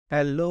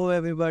Hello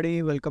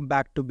everybody, welcome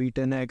back to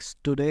Be10x.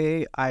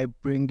 Today I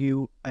bring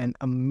you an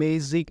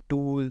amazing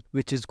tool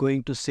which is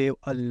going to save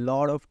a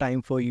lot of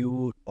time for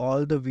you.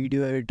 All the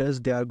video editors,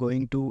 they are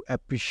going to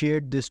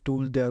appreciate this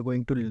tool. They are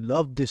going to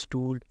love this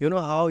tool. You know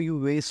how you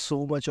waste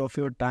so much of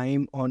your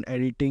time on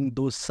editing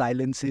those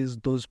silences,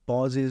 those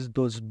pauses,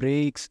 those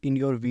breaks in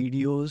your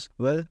videos?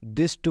 Well,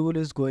 this tool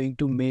is going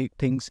to make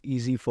things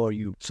easy for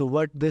you. So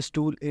what this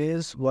tool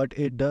is, what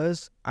it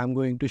does, I'm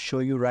going to show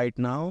you right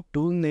now.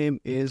 Tool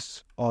name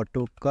is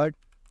Autocut.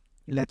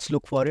 Let's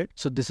look for it.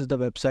 So this is the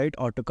website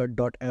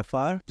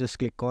autocut.fr. Just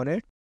click on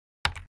it.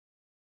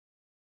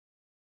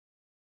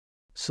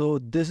 So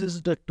this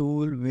is the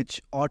tool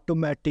which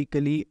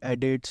automatically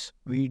edits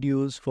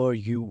videos for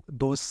you.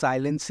 Those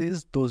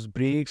silences, those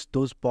breaks,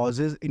 those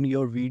pauses in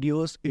your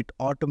videos, it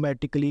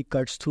automatically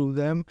cuts through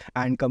them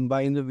and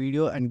combine the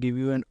video and give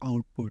you an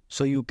output.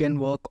 So you can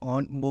work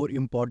on more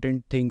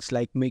important things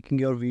like making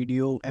your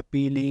video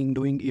appealing,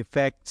 doing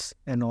effects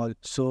and all.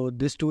 So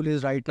this tool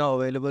is right now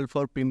available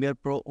for Premiere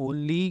Pro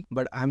only,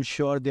 but I'm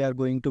sure they are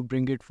going to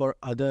bring it for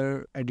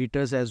other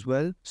editors as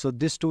well. So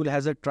this tool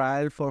has a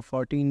trial for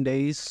 14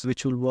 days,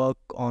 which will work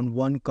on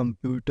one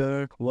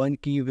computer. One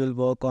key will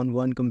work on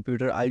one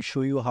computer. I'll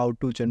show you how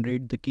to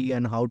generate the key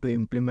and how to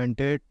implement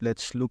it.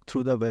 Let's look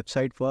through the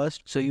website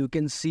first. So you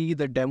can see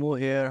the demo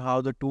here,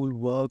 how the tool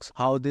works,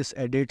 how this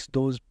edits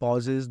those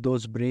pauses,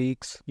 those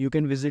breaks. You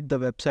can visit the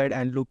website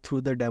and look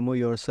through the demo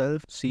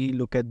yourself. See,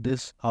 look at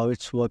this, how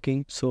it's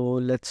working. So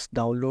let's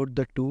download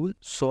the tool.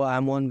 So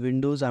I'm on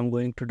Windows. I'm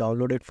going to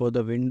download it for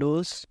the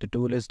Windows. The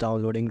tool is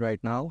downloading right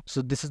now.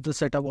 So this is the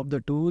setup of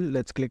the tool.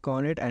 Let's click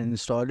on it and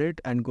install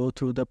it and go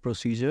through the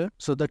procedure.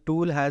 So the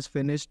tool has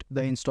finished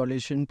the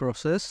installation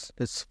process.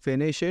 Let's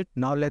finish it.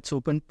 Now let's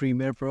open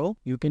Premiere Pro.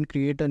 You can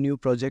create a new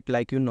project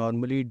like you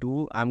normally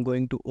do. I'm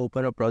going to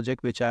open a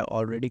project which I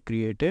already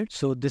created.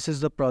 So this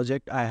is the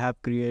project I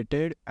have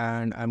created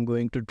and I'm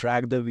going to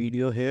drag the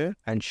video here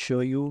and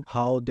show you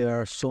how there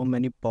are so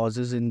many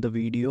pauses in the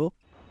video.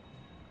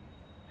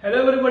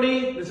 Hello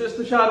everybody, this is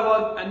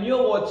Tushar and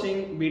you're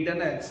watching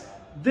Be10x.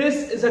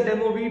 This is a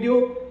demo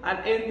video,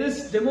 and in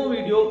this demo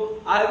video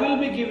I will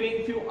be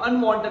giving few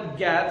unwanted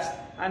gaps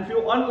and few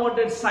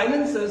unwanted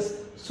silences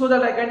so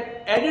that I can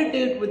edit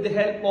it with the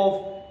help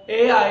of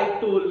AI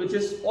tool, which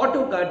is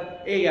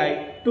Autocut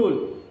AI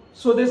tool.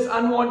 So this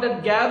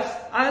unwanted gaps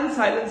and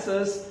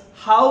silences,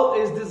 how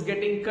is this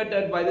getting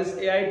cutted by this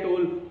AI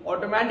tool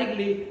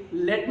automatically?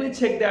 Let me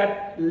check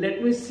that,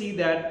 let me see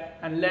that,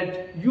 and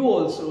let you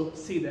also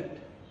see that.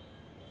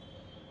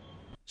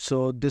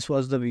 So this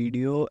was the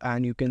video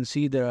and you can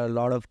see there are a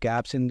lot of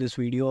gaps in this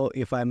video.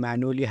 If I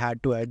manually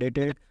had to edit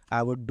it,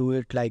 I would do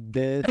it like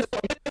this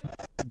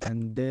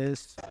and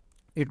this.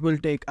 It will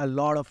take a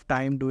lot of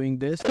time doing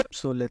this.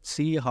 So let's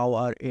see how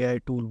our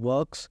AI tool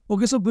works.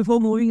 Okay, so before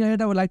moving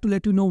ahead, I would like to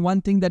let you know one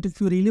thing, that if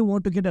you really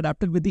want to get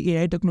adapted with the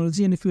AI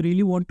technology and if you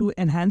really want to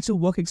enhance your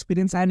work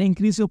experience and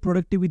increase your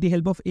productivity with the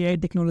help of AI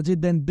technology,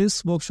 then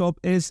this workshop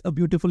is a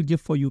beautiful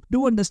gift for you.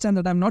 Do understand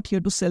that I'm not here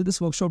to sell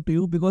this workshop to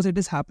you because it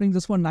is happening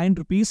just for 9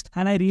 rupees,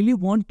 and I really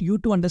want you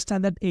to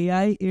understand that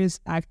AI is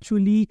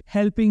actually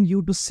helping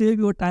you to save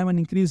your time and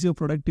increase your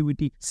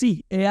productivity.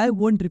 See, AI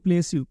won't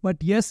replace you, but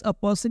yes, a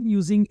person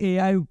using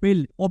AI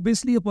will.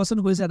 Obviously, a person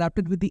who is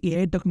adapted with the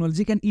AI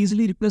technology can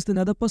easily replace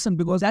another person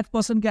because that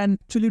person can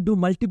actually do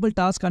multiple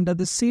tasks under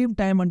the same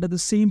time, under the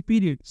same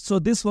period. So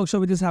this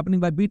workshop, which is happening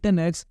by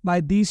Be10x,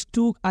 by these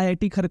two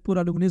IIT Kharagpur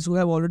alumni who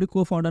have already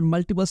co-founded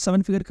multiple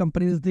 7-figure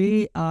companies,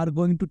 they are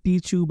going to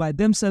teach you by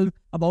themselves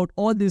about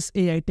all this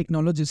AI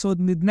technology. So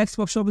the next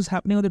workshop is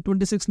happening on the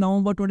 26th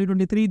November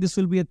 2023. This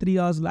will be a 3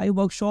 hours live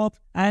workshop,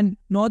 and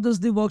not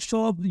just the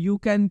workshop, you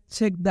can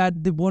check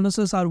that the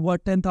bonuses are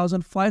worth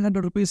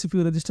 10,500 rupees if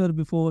you register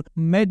before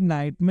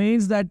midnight.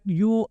 Means that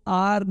you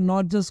are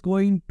not just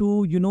going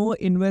to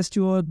invest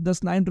your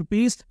this 9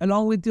 rupees.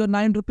 Along with your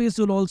 9 rupees,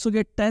 you'll also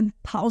get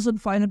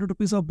 10,500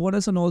 rupees of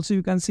bonus, and also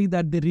you can see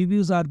that the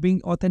reviews are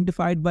being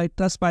authenticated by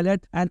Trustpilot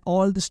and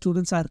all the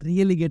students are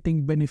really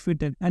getting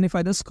benefited. And if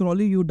I just scroll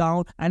you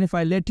down and if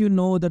I let you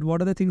know that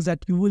what are the things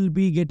that you will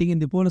be getting in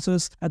the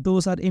bonuses,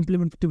 those are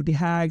implementability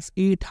hacks,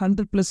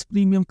 800 plus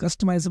premium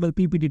customizable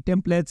PPT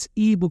templates,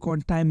 ebook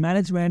on time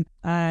management,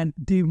 and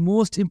the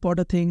most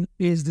important thing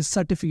is the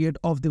certificate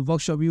of the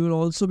workshop. You will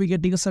also be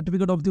getting a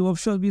certificate of the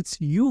workshop which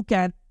you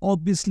can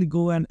obviously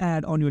go and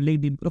add on your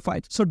LinkedIn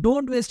profile. So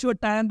don't waste your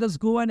time, just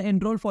go and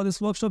enroll for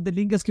this workshop. The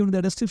link is given in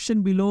the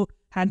description below,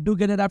 and do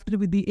get adapted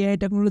with the AI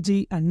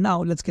technology. And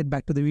now let's get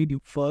back to the video.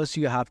 First,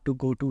 you have to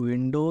go to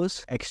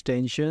Windows,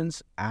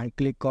 Extensions, and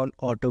click on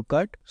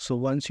Autocut. So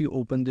once you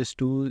open this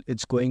tool,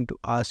 it's going to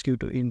ask you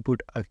to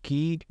input a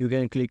key. You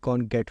can click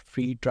on Get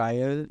Free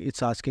Trial.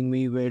 It's asking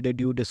me, where did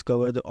you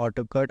discover the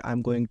Autocut?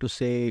 I'm going to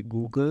say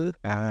Google,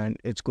 and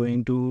it's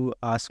going to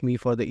ask me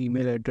for the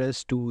email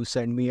address to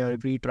send me a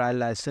free trial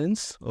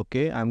license.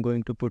 Okay, I'm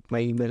going to put my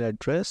email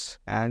address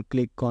and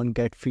click on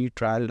Get Free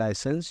Trial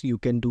License. You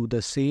can do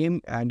the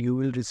same and you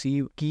will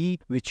receive key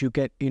which you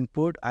can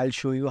input. I'll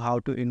show you how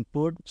to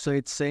input. So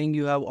it's saying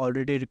you have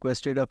already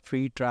requested a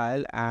free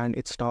trial and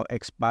it's now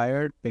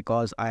expired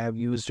because I have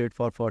used it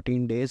for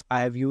 14 days.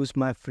 I have used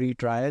my free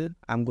trial.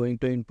 I'm going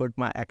to input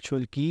my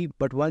actual key,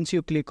 but once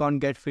you click on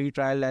get free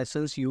trial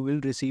license, you will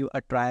receive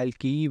a trial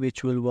key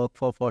which will work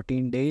for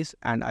 14 days,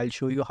 and I'll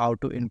show you how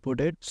to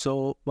input it.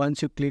 So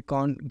once you click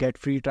on get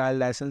free trial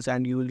license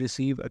and you will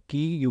receive a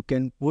key, you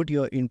can put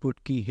your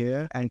input key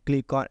here and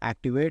click on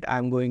activate.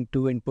 I'm going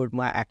to input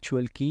my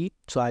actual key,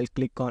 so I'll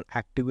click on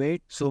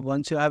activate. So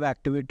once you have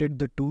activated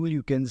the tool,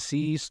 you can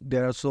see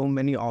there are so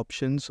many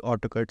options: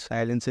 Autocut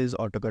silences,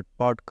 Autocut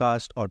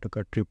podcast,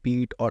 Autocut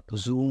repeat, auto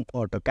zoom,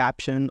 auto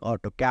caption,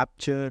 auto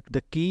capture.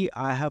 The key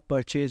I have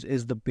purchased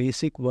is the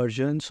basic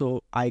version,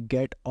 so I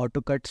get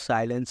Autocut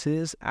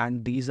silences,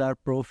 and these are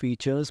pro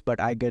features, but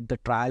I get the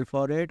trial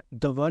for it.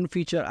 The one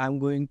feature I'm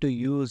going to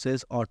use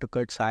is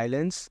Autocut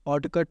silence.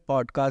 Autocut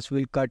podcast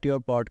will cut your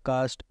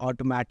podcast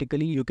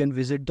automatically. You can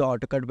visit the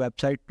Autocut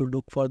website to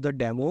look for the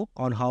demo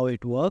on how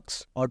it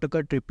works.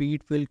 Autocut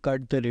repeat will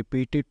cut the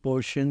repeated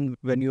portion.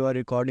 When you are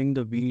recording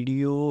the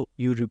video,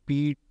 you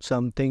repeat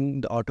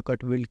something, the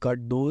Autocut will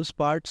cut those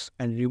parts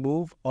and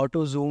remove.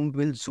 Auto zoom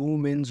will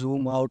zoom in,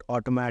 zoom out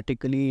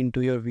automatically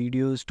into your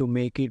videos to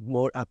make it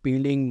more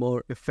appealing,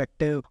 more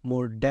effective,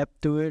 more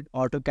depth to it.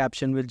 Auto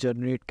caption will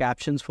generate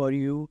captions for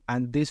you,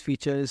 and this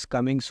feature is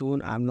coming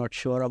soon. I'm not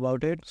sure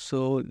about it.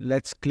 So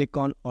let's click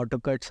on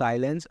Autocut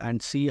silence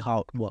and see how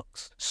it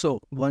works. So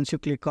once you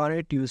click on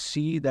it, you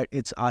see that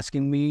it's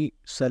asking me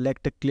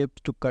select a clip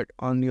to cut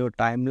on your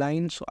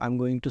timeline. So I'm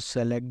going to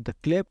select the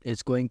clip.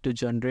 It's going to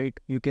generate.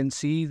 You can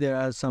see there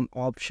are some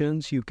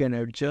options you can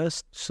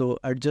adjust. So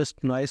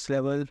adjust noise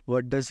level.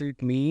 What does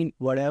it mean?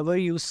 Whatever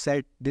you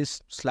set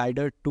this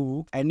slider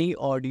to, any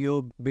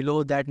audio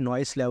below that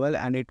noise level,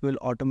 and it will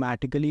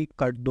automatically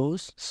cut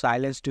those.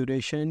 Silence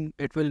duration,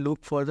 it will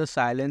look for the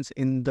silence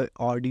in the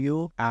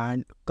audio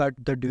and cut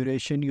the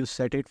duration you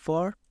set it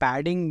for.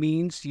 Padding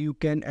means you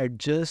can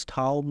adjust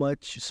how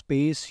much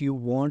space you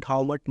want,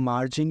 how much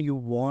margin you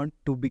want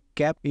to be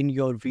kept in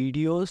your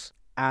videos.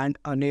 And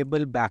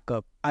enable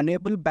backup.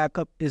 Enable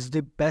backup is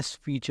the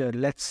best feature.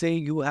 Let's say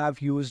you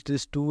have used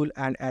this tool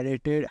and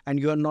edited and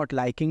you are not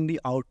liking the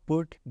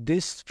output.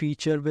 This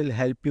feature will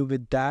help you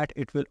with that.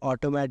 It will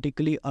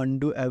automatically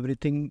undo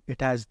everything it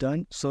has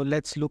done. So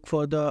let's look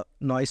for the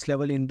noise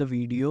level in the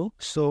video.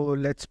 So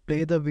let's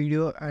play the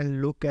video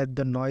and look at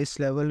the noise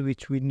level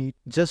which we need.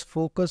 Just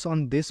focus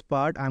on this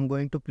part. I'm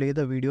going to play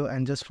the video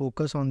and just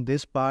focus on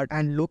this part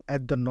and look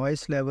at the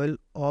noise level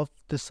of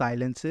the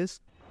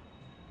silences.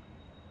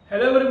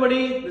 Hello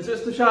everybody, this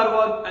is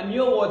Tushar and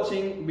you're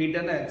watching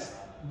Be10x.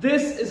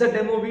 This is a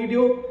demo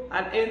video,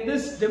 and in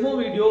this demo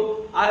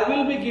video, I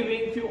will be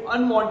giving few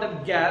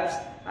unwanted gaps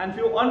and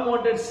few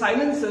unwanted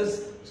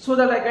silences so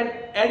that I can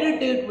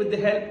edit it with the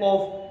help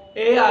of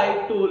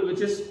AI tool,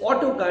 which is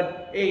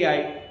Autocut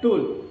AI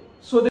tool.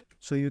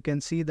 So you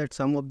can see that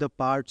some of the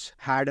parts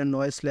had a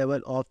noise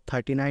level of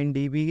 39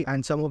 dB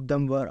and some of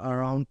them were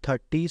around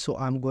 30. So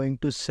I'm going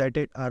to set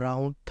it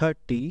around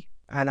 30.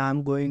 And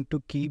I'm going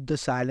to keep the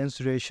silence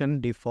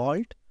duration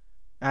default,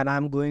 and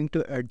I'm going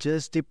to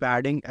adjust the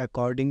padding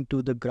according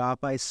to the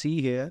graph I see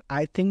here.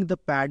 I think the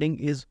padding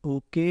is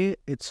okay,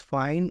 it's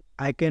fine.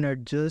 I can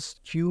adjust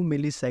few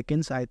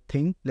milliseconds, I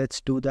think.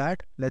 Let's do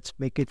that. Let's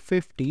make it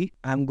 50.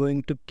 I'm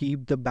going to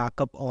keep the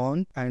backup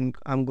on and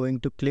I'm going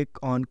to click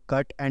on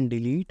cut and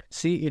delete.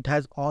 See, it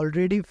has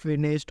already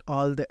finished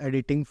all the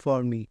editing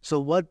for me.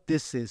 So what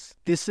this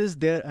is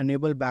their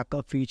enable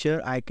backup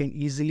feature. I can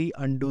easily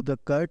undo the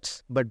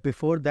cuts, but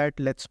before that,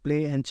 let's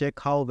play and check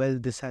how well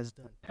this has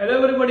done.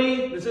 Hello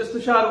everybody, this is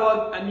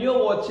Tushar and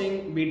you're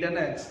watching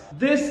Be10x.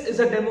 This is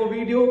a demo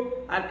video,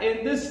 and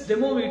in this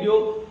demo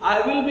video,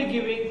 I will be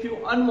giving few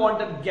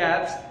unwanted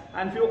gaps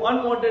and few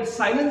unwanted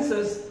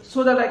silences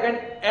so that I can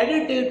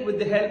edit it with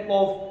the help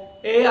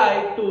of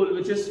AI tool,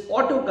 which is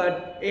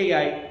Autocut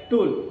AI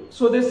tool.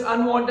 So this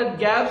unwanted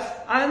gaps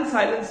and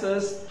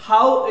silences,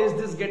 how is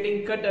this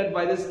getting cutted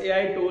by this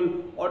AI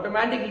tool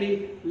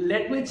automatically?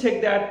 Let me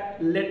check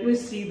that, let me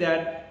see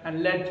that,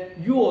 and let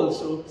you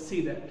also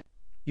see that.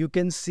 You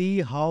can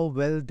see how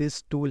well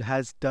this tool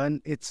has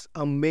done. It's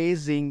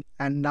amazing.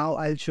 And now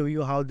I'll show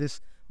you how this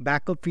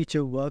backup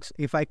feature works.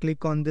 If I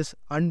click on this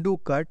undo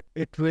cut,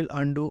 it will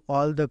undo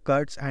all the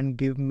cuts and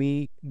give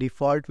me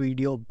default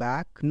video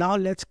back. Now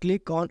let's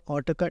click on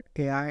Autocut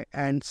AI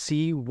and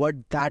see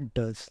what that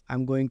does.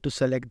 I'm going to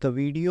select the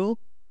video,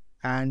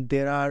 and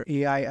there are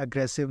AI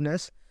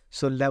aggressiveness.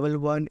 So level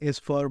 1 is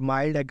for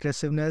mild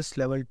aggressiveness,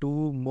 level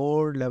 2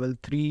 more, level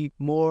 3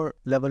 more,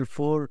 level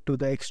 4 to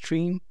the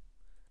extreme.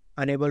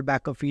 Enable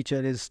backup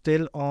feature is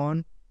still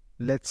on.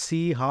 Let's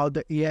see how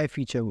the AI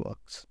feature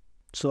works.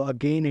 So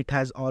again, it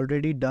has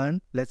already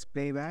done. Let's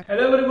play back.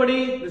 Hello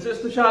everybody, this is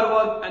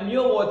Tushar and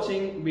you're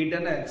watching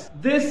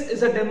Be10x. This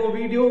is a demo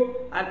video,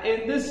 and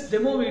in this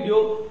demo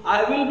video,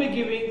 I will be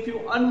giving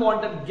few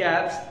unwanted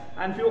gaps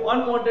and few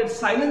unwanted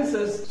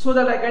silences so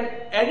that I can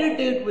edit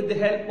it with the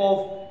help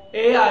of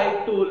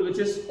AI tool, which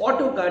is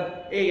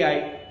Autocut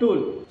AI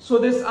tool. So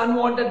this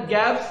unwanted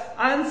gaps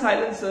and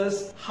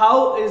silences,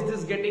 how is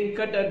this getting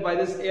cutted by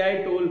this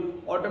AI tool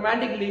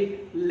automatically?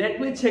 Let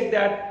me check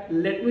that,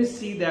 let me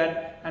see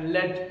that, and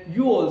let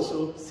you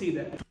also see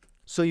that.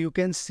 So you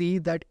can see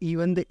that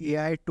even the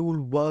AI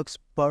tool works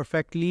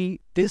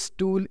perfectly. This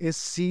tool is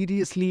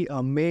seriously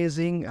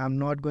amazing. I'm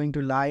not going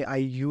to lie. I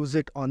use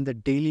it on the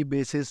daily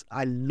basis.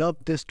 I love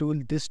this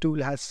tool. This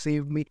tool has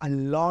saved me a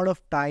lot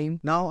of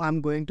time. Now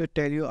I'm going to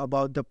tell you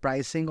about the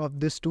pricing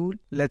of this tool.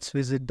 Let's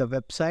visit the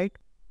website.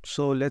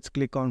 So let's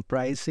click on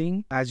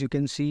pricing. As you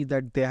can see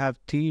that they have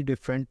 3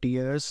 different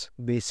tiers: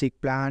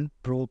 basic plan,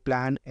 pro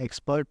plan,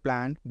 expert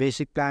plan.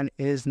 Basic plan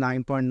is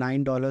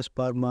 $9.9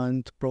 per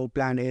month. Pro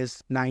plan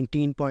is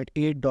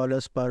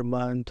 $19.8 per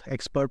month.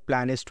 Expert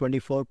plan is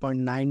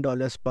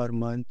 $24.9 per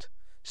month.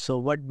 So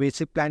what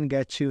basic plan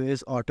gets you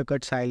is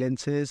Autocut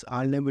silences,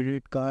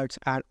 unlimited cuts,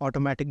 and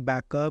automatic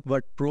backup.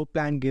 What pro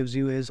plan gives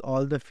you is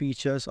all the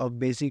features of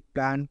basic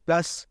plan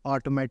plus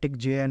automatic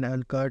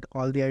JNL cut.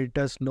 All the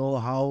editors know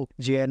how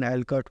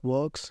JNL cut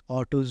works.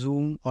 Auto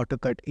zoom,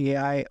 Autocut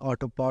AI,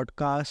 auto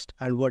podcast.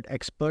 And what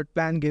expert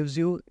plan gives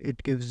you,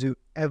 it gives you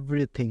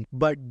everything.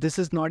 But this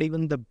is not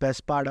even the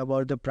best part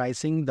about the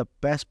pricing. The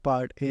best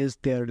part is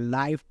their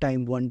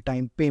lifetime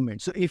one-time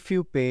payment. So if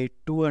you pay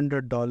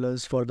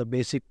 $200 for the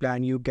basic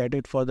plan, you get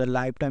it for the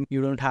lifetime.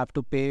 You don't have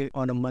to pay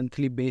on a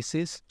monthly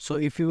basis. So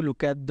if you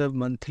look at the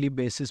monthly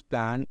basis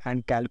plan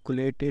and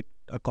calculate it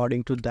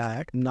according to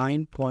that,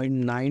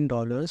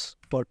 $9.9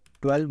 for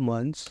 12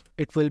 months,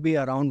 it will be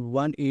around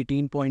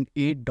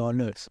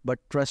 $118.8. But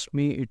trust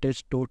me, it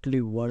is totally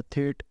worth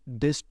it.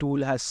 This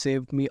tool has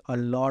saved me a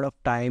lot of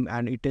time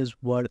and it is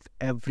worth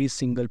every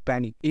single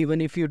penny. Even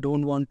if you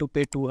don't want to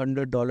pay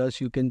 $200,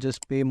 you can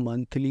just pay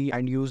monthly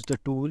and use the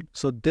tool.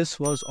 So this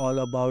was all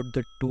about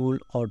the tool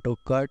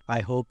Autocut. I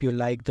hope you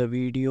liked the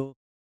video.